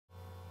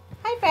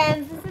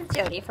friends, this is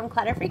Jody from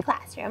Clutter-Free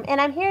Classroom,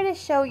 and I'm here to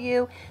show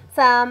you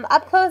some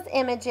up-close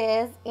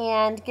images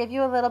and give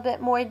you a little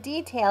bit more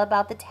detail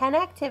about the 10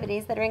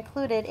 activities that are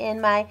included in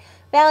my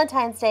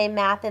Valentine's Day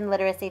Math and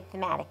Literacy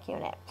thematic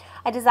unit.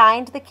 I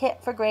designed the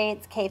kit for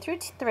grades K through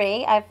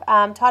 3. I've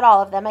taught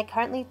all of them. I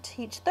currently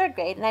teach 3rd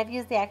grade, and I've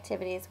used the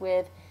activities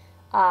with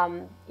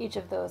each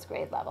of those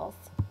grade levels.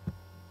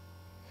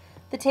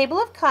 The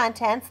table of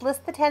contents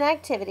lists the 10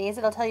 activities.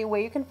 It'll tell you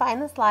where you can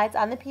find the slides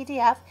on the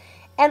PDF,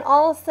 and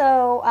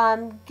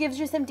also gives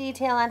you some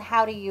detail on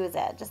how to use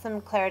it, just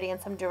some clarity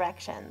and some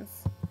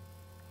directions.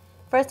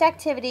 First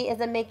activity is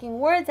a making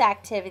words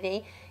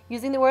activity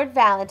using the word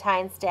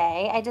Valentine's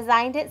Day. I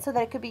designed it so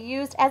that it could be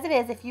used as it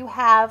is. If you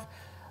have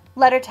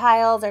letter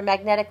tiles or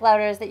magnetic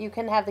letters that you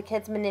can have the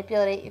kids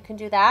manipulate, you can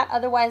do that.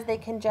 Otherwise, they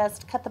can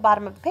just cut the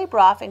bottom of the paper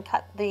off and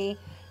cut the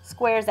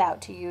squares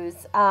out to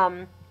use,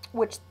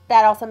 which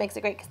that also makes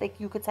it great because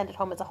you could send it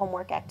home as a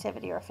homework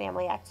activity or a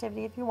family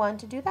activity if you wanted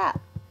to do that.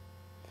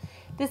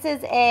 This is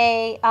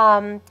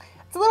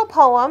it's a little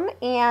poem,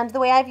 and the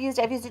way I've used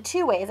it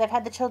 2 ways. I've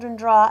had the children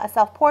draw a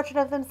self-portrait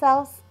of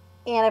themselves,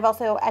 and I've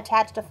also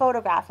attached a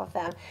photograph of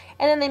them.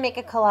 And then they make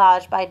a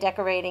collage by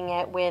decorating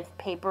it with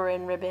paper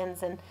and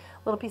ribbons and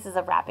little pieces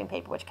of wrapping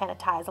paper, which kind of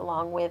ties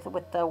along with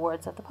the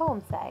words that the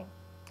poem say.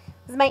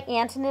 This is my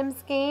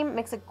Antonyms game. It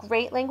makes a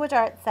great language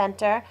arts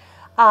center.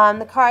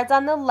 The cards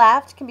on the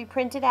left can be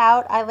printed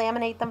out. I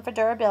laminate them for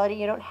durability.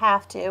 You don't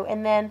have to.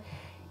 And then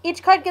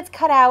each card gets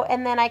cut out,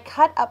 and then I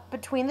cut up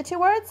between the 2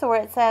 words. So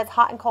where it says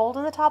hot and cold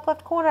in the top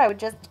left corner, I would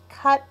just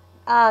cut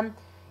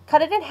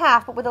it in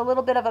half, but with a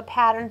little bit of a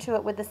pattern to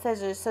it with the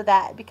scissors so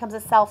that it becomes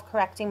a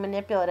self-correcting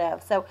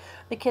manipulative. So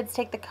the kids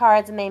take the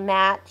cards and they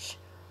match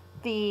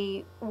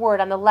the word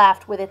on the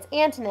left with its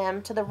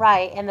antonym to the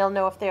right, and they'll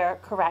know if they're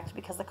correct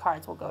because the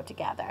cards will go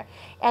together.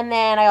 And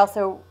then I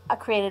also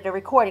created a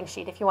recording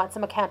sheet if you want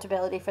some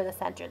accountability for the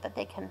center that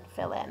they can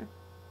fill in.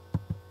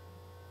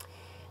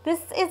 This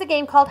is a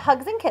game called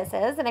Hugs and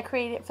Kisses, and I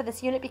created it for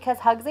this unit because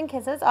hugs and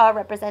kisses are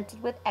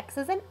represented with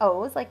X's and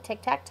O's, like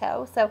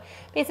tic-tac-toe. So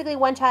basically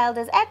one child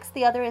is X,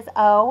 the other is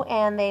O,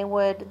 and they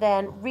would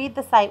then read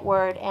the sight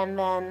word and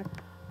then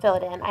fill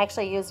it in. I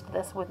actually used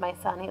this with my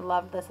son. He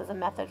loved this as a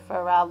method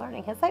for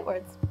learning his sight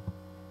words.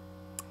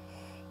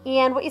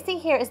 And what you see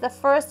here is the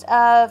first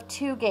of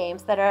 2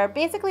 games that are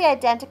basically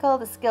identical.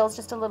 The skill's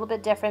just a little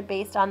bit different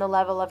based on the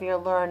level of your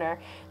learner.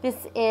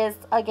 This is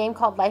a game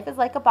called Life is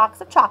Like a Box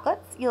of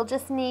Chocolates. You'll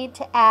just need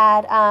to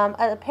add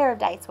a pair of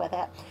dice with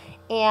it.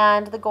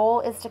 And the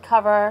goal is to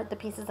cover the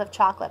pieces of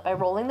chocolate by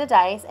rolling the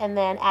dice and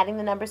then adding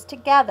the numbers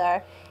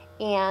together.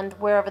 And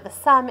wherever the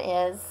sum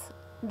is,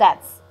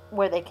 that's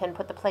where they can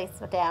put the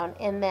placement down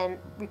and then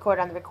record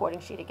on the recording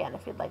sheet again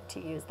if you'd like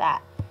to use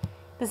that.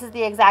 This is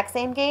the exact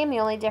same game. The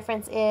only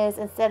difference is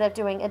instead of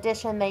doing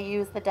addition, they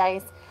use the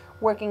dice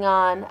working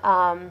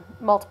on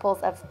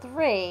multiples of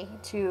 3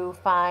 to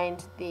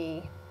find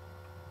the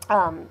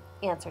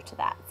answer to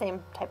that.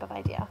 Same type of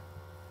idea.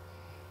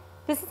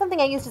 This is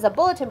something I used as a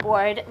bulletin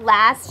board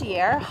last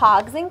year,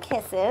 Hugs and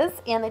Kisses,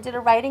 and they did a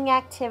writing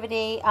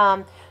activity,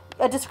 a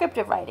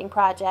descriptive writing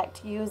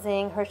project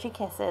using Hershey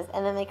Kisses,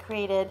 and then they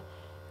created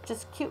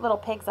just cute little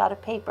pigs out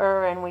of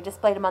paper, and we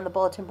displayed them on the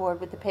bulletin board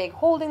with the pig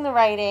holding the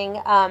writing,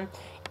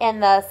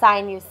 and the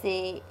sign you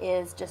see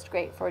is just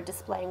great for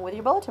displaying with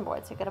your bulletin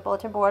board. So you've got a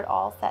bulletin board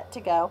all set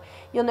to go.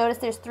 You'll notice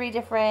there's 3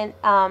 different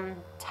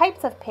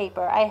types of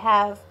paper. I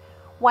have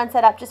one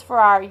set up just for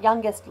our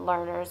youngest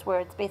learners where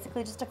it's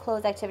basically just a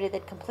closed activity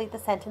that complete the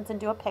sentence and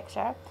do a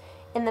picture.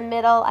 In the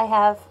middle I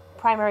have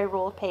primary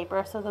ruled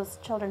paper, so those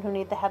children who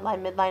need the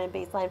headline, midline, and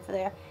baseline for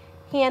their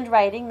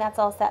handwriting, that's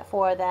all set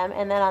for them.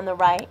 And then on the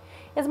right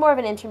is more of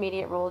an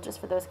intermediate rule just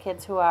for those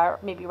kids who are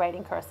maybe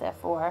writing cursive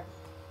or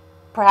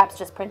perhaps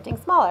just printing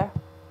smaller.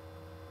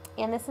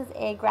 And this is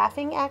a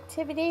graphing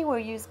activity where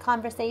you use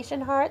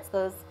conversation hearts,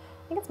 those,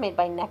 I think it's made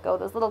by Necco,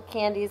 those little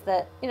candies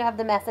that have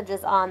the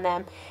messages on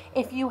them.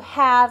 If you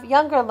have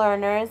younger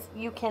learners,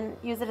 you can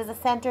use it as a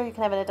center. You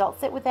can have an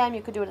adult sit with them.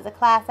 You could do it as a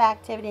class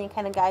activity and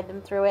kind of guide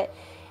them through it.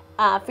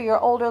 For your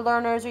older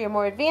learners or your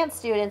more advanced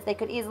students, they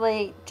could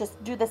easily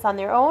just do this on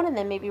their own and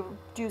then maybe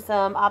do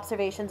some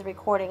observations,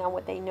 recording on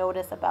what they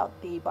notice about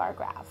the bar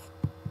graph.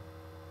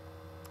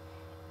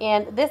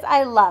 And this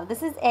I love.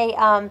 This is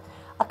a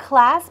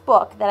class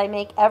book that I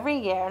make every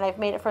year, and I've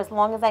made it for as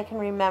long as I can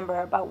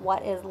remember, about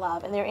what is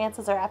love. And their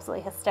answers are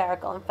absolutely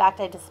hysterical. In fact,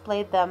 I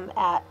displayed them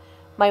at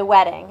my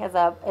wedding as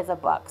a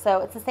book. So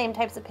it's the same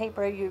types of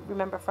paper you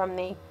remember from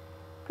the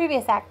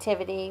previous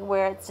activity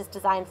where it's just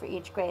designed for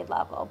each grade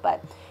level.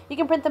 But you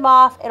can print them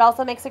off. It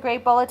also makes a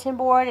great bulletin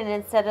board, and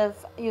instead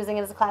of using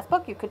it as a class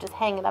book, you could just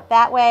hang it up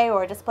that way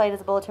or display it as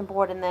a bulletin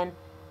board and then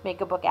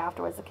make a book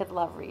afterwards. The kids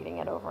love reading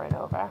it over and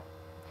over.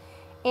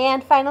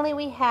 And finally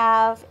we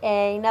have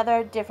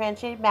another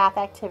differentiated math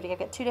activity. I've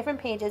got 2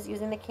 different pages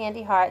using the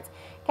candy hearts.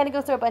 Kind of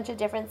goes through a bunch of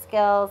different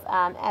skills,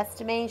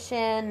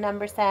 estimation,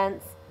 number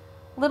sense,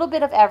 a little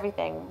bit of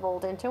everything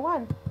rolled into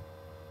one.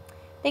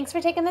 Thanks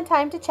for taking the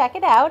time to check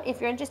it out. If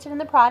you're interested in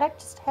the product,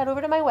 just head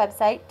over to my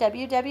website,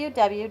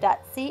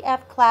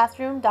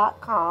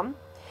 www.cfclassroom.com.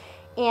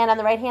 And on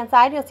the right hand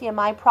side, you'll see a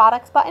My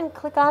Products button.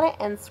 Click on it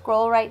and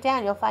scroll right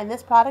down. You'll find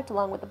this product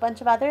along with a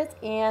bunch of others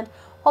and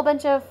a whole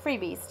bunch of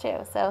freebies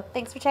too. So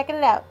thanks for checking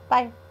it out.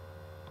 Bye.